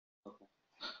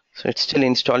So it's still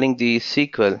installing the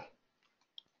SQL.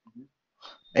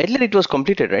 Earlier it was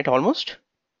completed, right? Almost?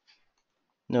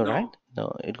 No, right?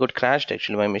 No, it got crashed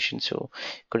actually, my machine, so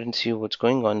couldn't see what's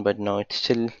going on, but now it's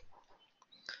still,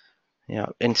 yeah,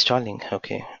 installing.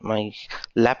 Okay, my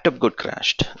laptop got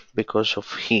crashed because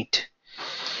of heat.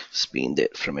 It's been there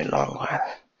from a long while.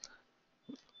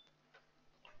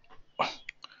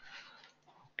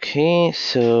 Okay,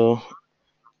 so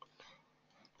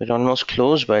we're almost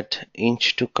close, but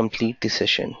inch to complete the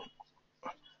session.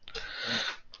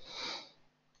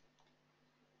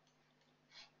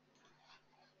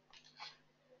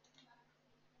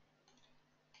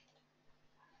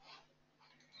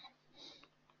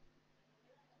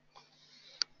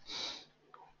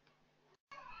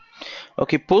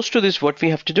 Okay, post to this, what we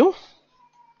have to do?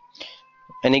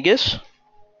 Any guess?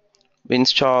 We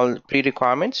installed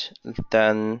pre-requirements,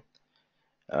 then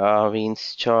we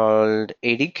installed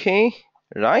ADK,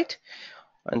 right?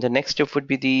 And the next step would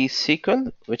be the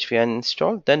SQL, which we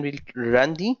uninstalled. Then we'll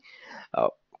run the uh,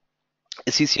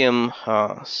 SCCM.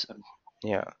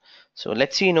 Yeah. So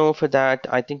let's see. For that,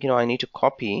 I think I need to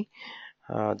copy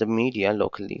the media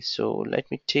locally. So let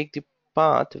me take the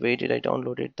path. Where did I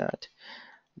download it? That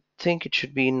I think it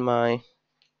should be in my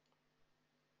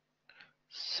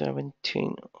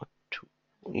 1702.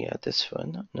 Yeah, this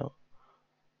one. No,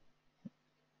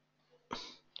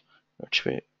 which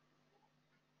way?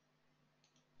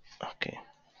 Okay,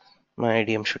 my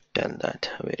IDM should tell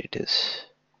that where it is.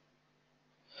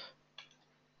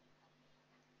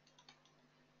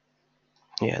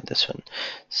 Yeah, this one.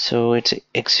 So it's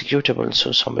executable.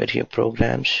 So somewhere here,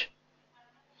 programs.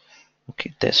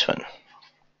 Okay, this one.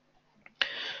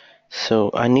 So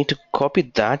I need to copy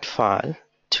that file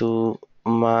to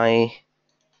my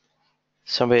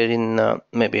somewhere in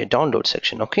maybe a download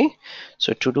section. Okay,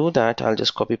 so to do that, I'll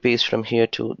just copy paste from here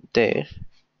to there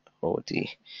over the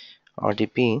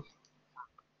RDP.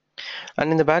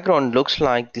 And in the background, looks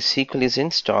like the SQL is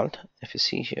installed. If you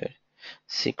see here,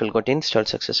 SQL got installed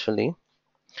successfully.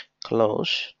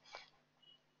 Close.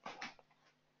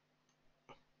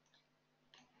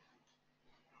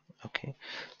 Okay,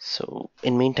 so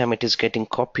in meantime, it is getting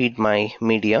copied my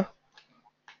media.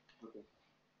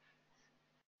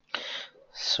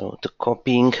 So the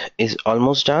copying is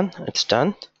almost done. It's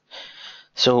done.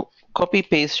 So copy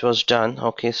paste was done.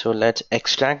 Okay, so let's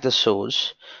extract the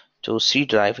source to C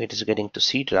drive. It is getting to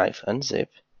C drive. Unzip.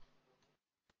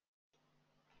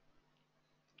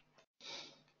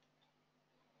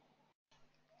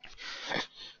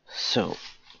 So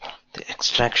the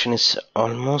extraction is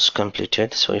almost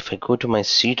completed. So if I go to my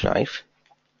C drive,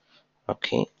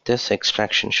 okay, this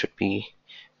extraction should be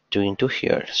doing to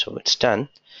here. So it's done.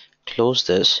 Close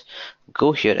this.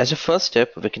 Go here. As a first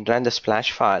step, we can run the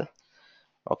splash file.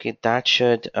 Okay, that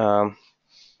should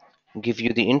give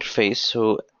you the interface.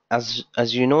 So as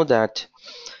you know that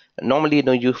normally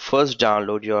you first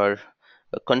download your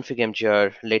config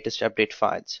your latest update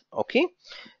files. Okay,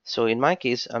 so in my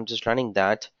case I'm just running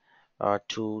that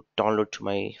to download to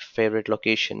my favorite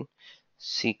location,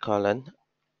 c colon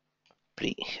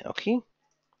pre. Okay,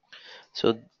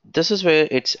 so this is where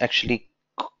it's actually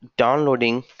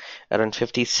downloading around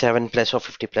 57 plus or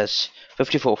 50 plus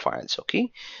 54 files.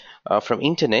 Okay, from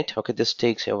internet. Okay, this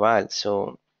takes a while.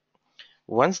 So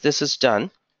once this is done,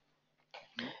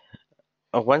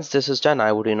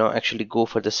 I would actually go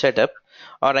for the setup,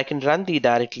 or I can run the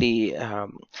directly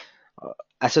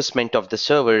assessment of the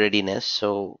server readiness.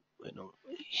 So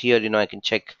here I can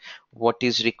check what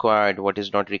is required, what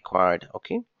is not required.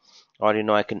 Okay, or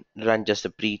I can run just the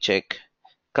pre-check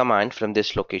command from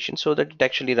this location, so that it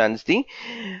actually runs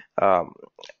um,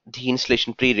 the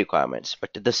installation pre-requirements.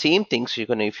 But the same things you're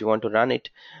gonna, if you want to run it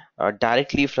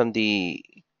directly from the,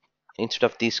 instead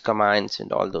of these commands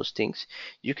and all those things,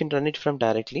 you can run it from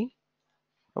directly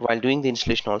while doing the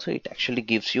installation. Also, it actually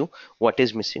gives you what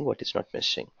is missing, what is not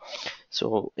missing.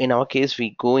 So in our case,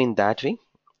 we go in that way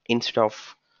instead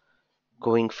of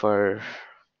going for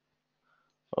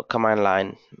a command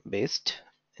line based.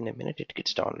 In a minute it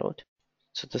gets downloaded.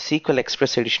 So the SQL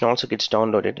Express edition also gets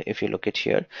downloaded if you look at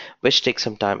here, which takes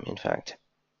some time in fact.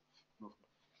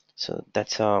 So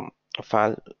that's a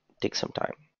file takes some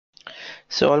time.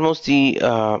 So almost the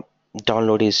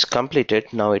download is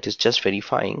completed. Now it is just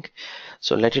verifying.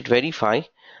 So let it verify,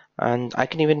 and I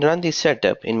can even run the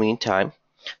setup in meantime,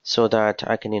 so that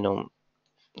I can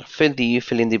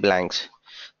fill in the blanks.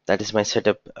 That is my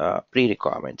setup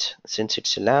pre-requirements. Since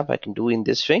it's a lab, I can do in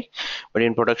this way, but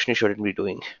in production you shouldn't be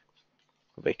doing.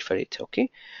 Wait for it. Okay,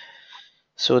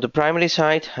 so the primary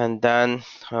site, and then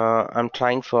I'm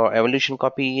trying for evolution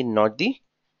copy, not the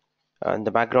in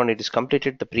the background it is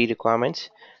completed the pre-requirements.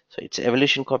 So it's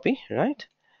evolution copy, right?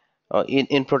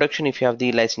 In production, if you have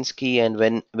the license key and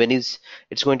when is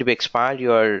it's going to be expired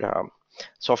your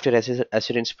software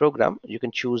assurance program, you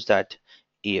can choose that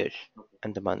year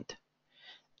and the month.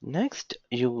 Next,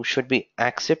 you should be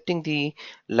accepting the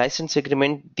license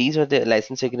agreement. These are the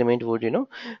license agreement would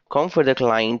come for the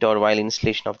client or while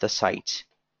installation of the sites.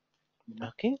 Mhm.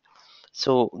 Okay,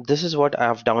 so this is what I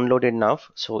have downloaded now.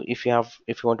 So if you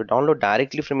want to download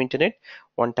directly from internet,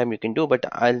 one time you can do, but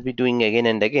I'll be doing again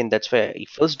and again. That's why I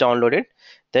first downloaded,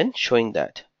 then showing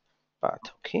that path.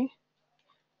 Okay,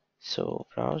 so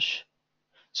browse.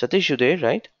 Satish, you there,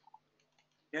 right?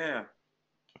 Yeah, yeah.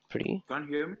 Pretty. Can't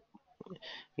hear me?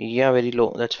 Yeah, very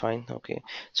low. That's fine. Okay.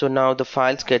 So now the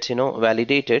files gets,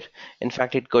 validated. In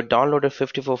fact, it got downloaded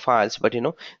 54 files, but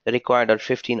the required are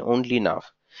 15 only now.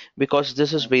 Because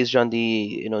this is Okay. based on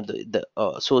the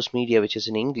source media, which is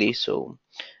in English, so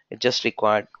it just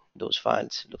required those Mhm.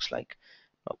 files, looks like.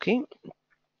 Okay.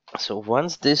 So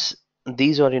once these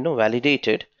are,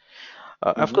 validated,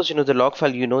 of Mhm. course, the log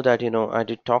file, that, I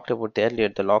did talked about earlier,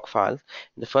 the log file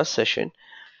in the first session.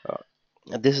 Uh,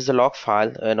 this is a log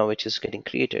file which is getting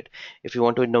created. If you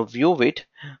want to view it,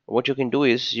 what you can do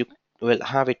is you will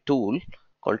have a tool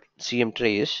called CM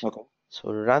trace. Okay.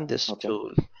 So run this Okay.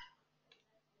 tool,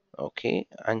 okay,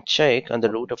 and check on the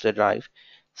Okay. root of the drive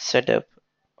setup.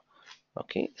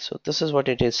 Okay, so this is what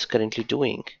it is currently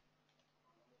doing.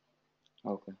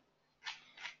 Okay.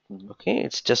 Mhm. Okay,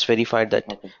 it's just verified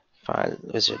that Okay. file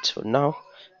visit. So now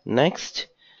next,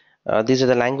 these are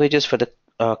the languages for the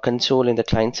console in the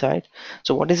client side.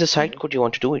 So what is the site Mhm. code you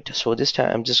want to do it? So this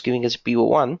time I'm just giving as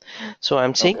PO1. So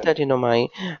I'm saying Okay. that my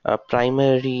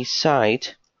primary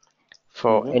site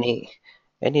for Mhm.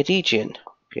 any region,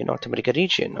 okay, North America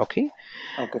region, okay,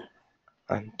 Okay.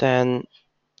 and then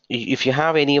if you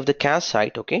have any of the CAS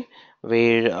site, okay,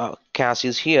 where CAS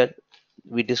is here,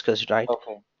 we discussed, right,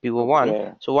 Okay. Okay. PO1. Yeah,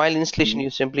 yeah. So while installation, Mhm. you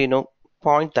simply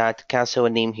point that CAS server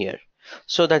name here,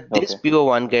 so that this Okay.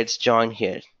 PO1 gets joined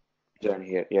here. Join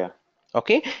here. Yeah.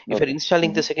 Okay, if you're Okay.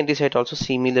 installing the Mhm. secondary site also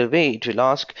similar way, it will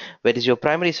ask where is your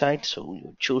primary site, so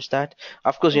you choose that.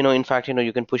 Of course, Okay. in fact,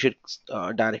 you can push it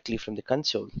directly from the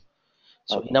console.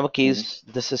 So in Okay. our Mhm. case,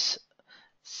 this is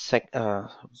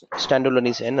standalone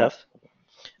is Start. enough.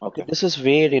 Okay, Okay. this is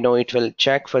where it will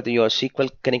check for your SQL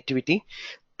connectivity.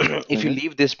 If you Mhm.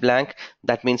 leave this blank,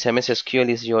 that means MS SQL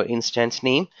is your instance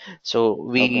name. So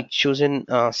we Okay. chosen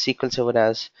SQL Server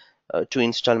as to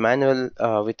install manual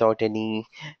without any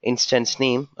instance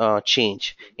name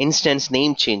change,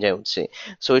 I would say.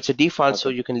 So it's a default, so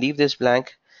Okay. you can leave this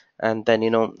blank. And then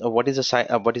what is the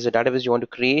database you want to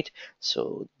create.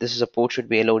 So this is a port should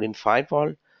be allowed in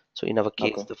firewall. So in our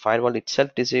case, Okay. the firewall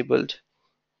itself disabled.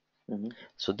 Mhm.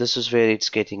 So this is where it's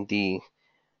getting the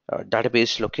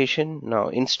database location. Now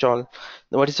install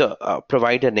what is a,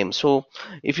 provider name. So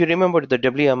if you remember the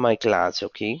WMI class,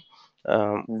 okay,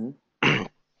 um, Mhm.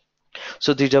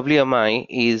 so the WMI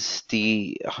is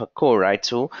the core, right?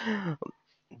 So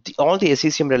all the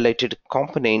SCCM related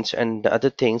components and other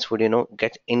things would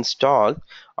get installed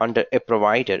under a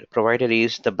provider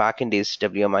is the backend is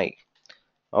WMI.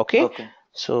 Okay, Okay.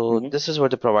 so Mhm. this is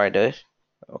what the provider.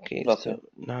 Okay, Okay. so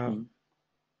now Mhm.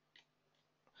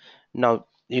 now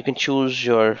you can choose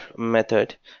your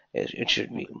method. It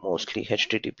should be Okay. mostly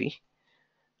HTTP.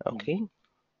 Mhm. Okay,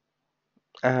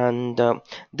 and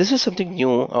this is something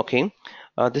new. Okay,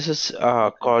 this is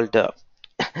Okay. called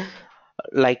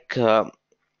like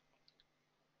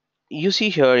you see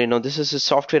here, this is a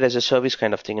software as a service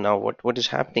kind of thing. Now what is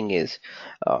happening is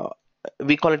uh,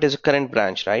 we call it as a current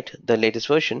branch, right, the latest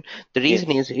version. The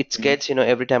reason is Yes. it Mhm. gets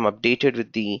every time updated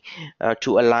with the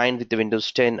to align with the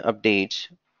Windows 10 updates.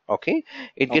 Okay,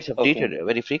 it gets Okay. updated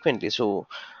very frequently. So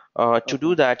to Okay.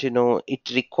 do that,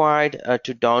 it required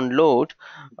to download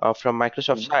from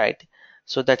Microsoft Mhm. site.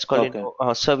 So that's called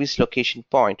Okay. service location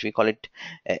point, we call it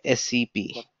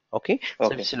SCP. Okay, Okay.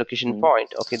 service location Mhm.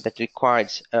 point, okay, that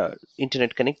requires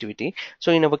internet connectivity.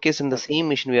 So in our case, in the Okay. same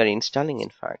machine we are installing, in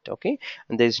fact, okay,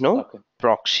 and there is no Okay.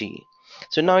 proxy.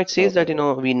 So now it says that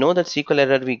Okay. we know that SQL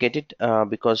error we get it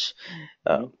because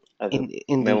uh, Mhm. As a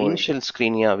in the memory. initial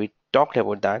screen, yeah, we talked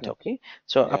about that. Yeah. Okay,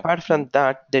 so Yeah. apart from Mhm.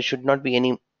 that, there should not be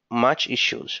any much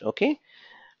issues. Okay,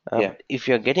 Yeah. but if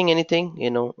you're getting anything,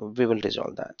 we will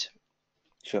resolve that.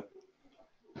 Sure.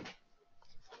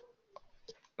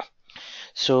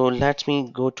 So let me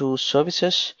go to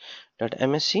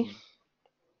services.msc. Mhm.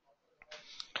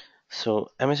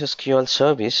 So MS SQL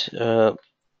service,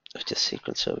 which is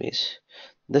SQL service.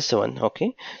 This one,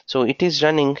 okay. So it is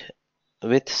running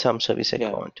with some service Yeah.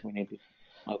 account. We need it.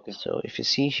 Okay. So if you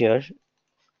see here,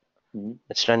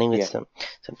 It's running with Yeah.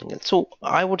 something else. So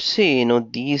I would say,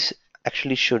 these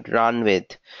actually should run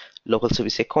with local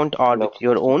service account or Local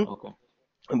system. Okay.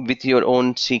 with your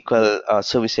own Mm. SQL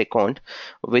service account,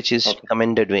 which is Okay.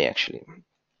 recommended way actually.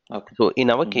 Okay. So in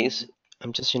our Mm-hmm. case,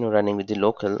 I'm just running with the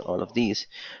local all of these.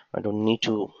 I don't need Okay.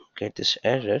 to get this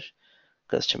error.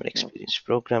 Customer Okay. experience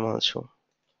program also.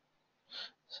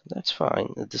 So that's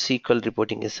fine. The SQL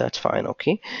reporting is that's fine.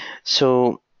 Okay.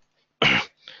 So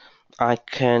I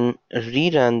can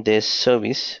rerun this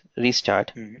service,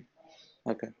 restart,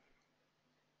 Mm-hmm. Okay.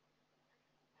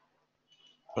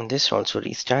 and this also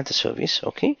restart the service.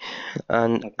 Okay.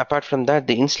 And Okay. apart from that,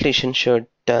 the installation should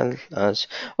tell us,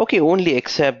 okay, only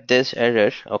accept this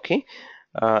error. Okay.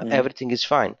 Mm-hmm. Everything is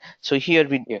fine. So here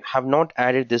we Yeah. have not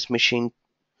added this machine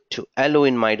to allow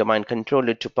in my domain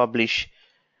controller to publish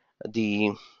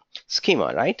the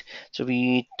schema, right? So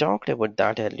we talked about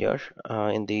that earlier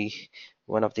in the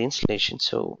one of the installations.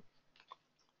 So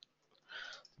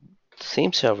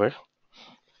same server,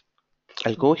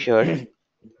 I'll go here.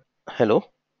 Hello.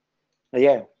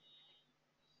 Yeah.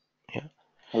 Yeah,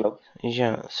 Hello.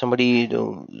 yeah. Somebody,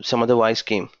 some other voice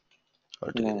came No,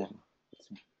 altogether. no.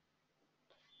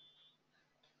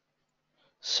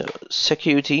 So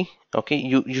security. Okay,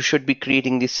 you should be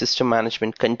creating this system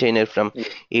management container from Yeah.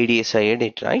 ADSI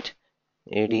edit, right?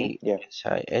 Mm-hmm. Yeah.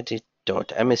 ADSI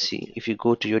edit.msc. If you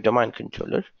go to your domain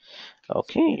controller,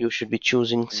 okay, Yeah. you should be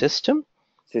choosing Mm. system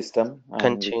System, and we're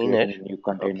container. creating a new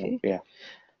container. Okay. Yeah.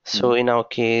 So Mm-hmm. in our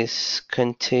case,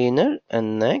 container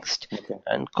and next, Okay.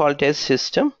 and call it as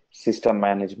system System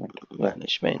management. Yeah.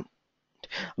 management.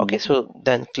 Okay, Mm-hmm. so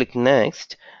then click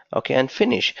next. Okay, and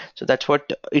finish. So that's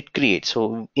what it creates.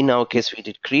 So in our case, we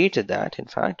did created that. In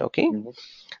fact, okay, Mm-hmm.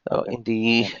 Okay. in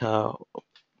the Yeah.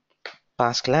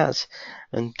 past class,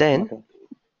 and then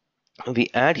Okay. we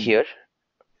add Mm-hmm. here.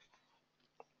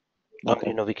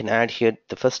 Okay. We can add here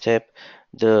the first step,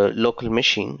 the local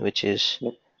machine, which is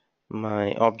Yep.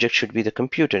 my object should be the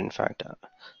computer. In fact,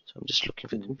 so I'm just looking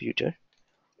for Mm-hmm. computer.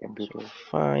 So Computer.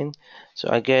 fine. So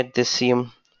I get this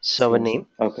CM server CMC. name.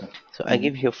 Okay. So I Mm-hmm.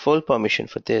 give here full permission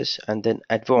for this, and then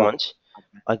Okay. advanced.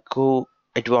 I go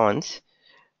advanced,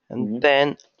 and Mm-hmm.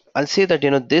 then I'll say that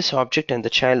this object and the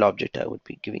child object I would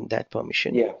be giving that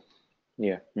permission. Yeah.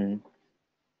 Yeah. Mm-hmm.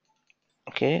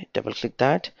 Okay, double click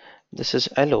that. This is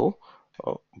hello,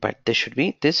 but there should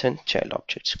be this and child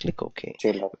objects. Click OK.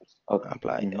 Child office. Okay.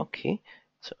 Apply. Mm-hmm. Okay.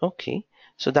 So okay.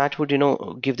 So that would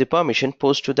give the permission.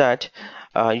 Post to that,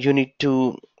 you need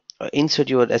to insert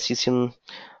your SCCM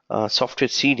software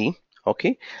CD.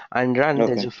 Okay, and run.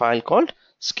 There's Okay. a file called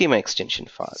schema extension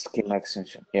file. Schema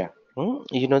extension. Yeah.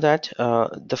 You know that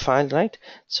the file, right?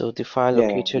 So the file Yeah.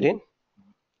 Yeah. located Yeah. in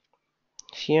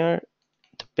here,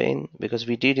 the bin, because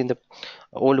we did in the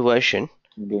old version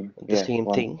Again. the Yeah. same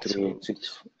One, thing. three, eight,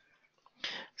 six.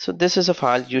 So this is a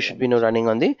file you should be CMC. running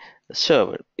on the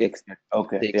server. Exact.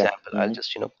 Okay. The Yeah. example, I'll Mm-hmm.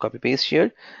 just copy paste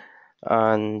here,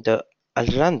 and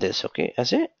I'll run this, okay,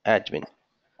 as a admin.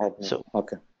 Admin. So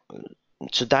Okay.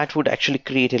 so that would actually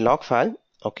create a log file.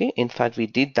 Okay, in fact we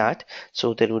did that,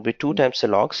 so there would be two Mm-hmm. times the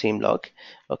log, same log.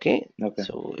 Okay, Okay.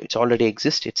 so it's already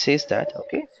exist, it says that.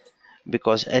 Okay,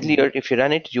 because Mm-hmm. earlier if you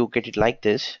run it you get it like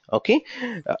this. Okay,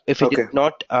 if it is Okay.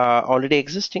 not already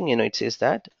existing, it says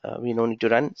that we don't need to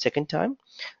run second time,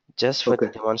 just for the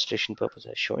Okay. demonstration purpose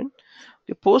as shown.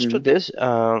 Okay,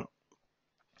 Mm-hmm.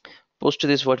 post to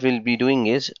this, what we'll be doing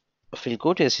is, if we'll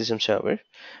go to a system server.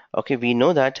 Okay, we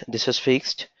know that this is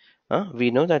fixed.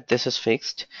 We know that this is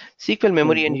fixed. SQL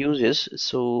memory and Mm-hmm. uses.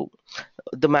 So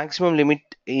the maximum limit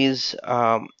is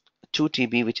 2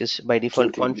 TB, which is by 2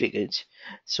 default TB. configured.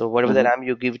 So whatever the Uh-huh. RAM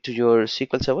you give to your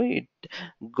SQL server, it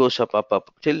goes up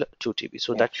till 2 TB.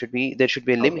 So Yeah. that should be there should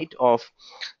be a Okay. limit of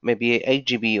maybe 8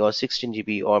 GB or 16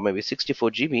 GB or maybe 64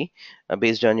 GB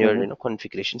based on your Mm-hmm.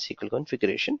 configuration, SQL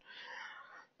configuration.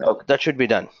 Okay. That should be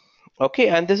done. Okay,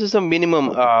 and this is the minimum.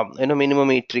 Okay.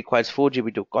 Minimum it requires 4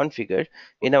 GB to configure.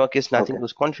 In our case, nothing Okay.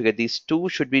 was configured. These two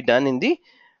should be done in the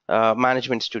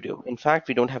management studio. In fact,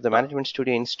 we don't have the management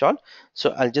studio installed,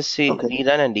 so I'll just say Okay.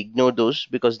 rerun and ignore those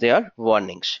because they are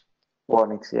warnings.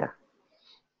 Warnings. Yeah.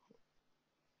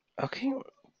 Okay,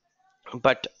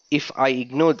 but if I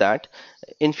ignore that,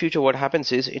 in future, what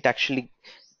happens is it actually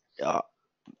uh,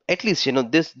 at least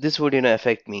this would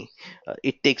affect me.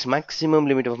 It takes maximum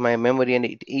limit of my memory and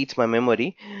it eats my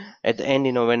memory at the end,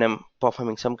 when I'm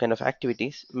performing some kind of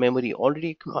activities, memory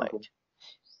already Okay. occupied.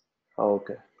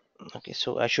 Okay. Okay,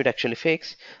 so I should actually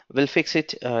we'll fix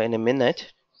it in a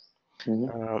minute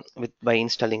Mm-hmm. with by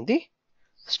installing the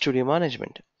studio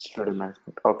management, Study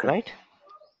management. Okay. right?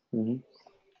 Mm-hmm.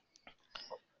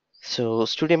 So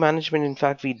Studio Management, in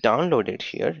fact, we downloaded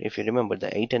here. If you remember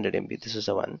the 800 MB, this is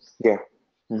the one. Yeah.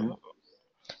 Mm-hmm.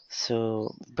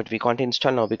 So, but we can't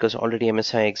install now because already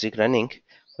MSI exec running,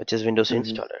 which is Windows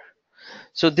Mm-hmm. installer.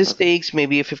 So this Okay. takes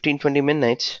maybe 15-20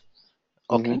 minutes.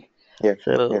 Mm-hmm. Okay. Yeah. Yeah.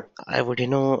 So I would,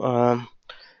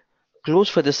 close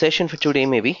for the session for today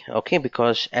maybe. Okay,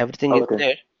 because everything is Okay.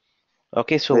 there.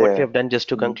 Okay, so what we Yeah. have done just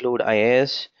to Mm-hmm. conclude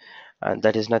IIS, and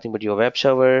that is nothing but your web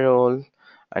server role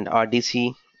and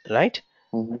RDC, right?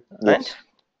 Mm-hmm. And Yes.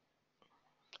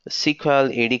 SQL,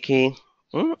 ADK,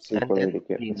 and SQL then ADK.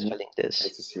 Mm-hmm. reinstalling this.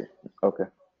 SCCM. Okay.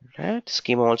 Right,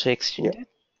 schema also Yeah. extended.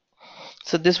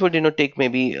 So this would, take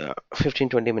maybe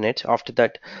 15-20 minutes. After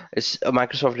that,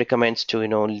 Microsoft recommends to,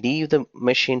 leave the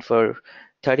machine for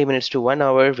 30 minutes to 1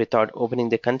 hour without opening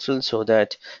the console so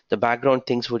that the background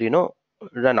things would,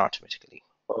 run automatically.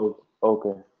 Oh,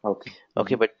 okay. Okay.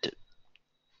 Okay, Mm-hmm. but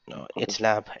Okay. it's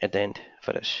lab at the end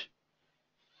for us.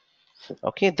 Sure.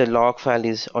 Okay, the log file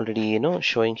is already,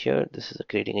 showing here. This is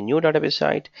creating a new database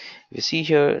site. You see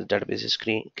here, the database is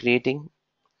creating.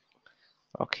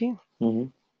 Okay. Mm-hmm.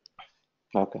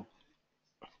 Okay.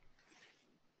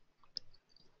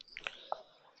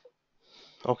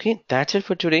 Okay, that's it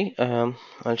for today.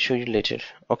 I'll show you later.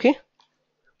 Okay,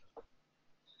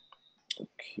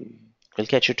 Okay. we'll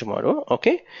catch you tomorrow.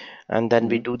 Okay, and then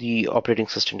we Mm-hmm. do the operating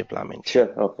system deployment. Sure.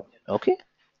 Okay. Okay,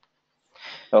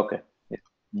 Okay. Yeah.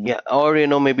 Mm-hmm. yeah,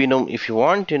 or maybe if you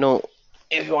want,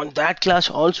 if you want that class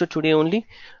also today only,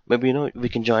 maybe we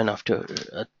can join after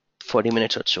 40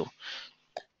 minutes or so.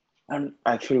 And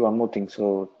actually, one more thing.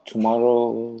 So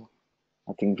tomorrow,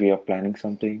 I think we are planning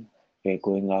something. We're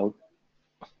going out.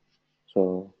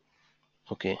 So,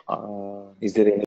 Okay. is there any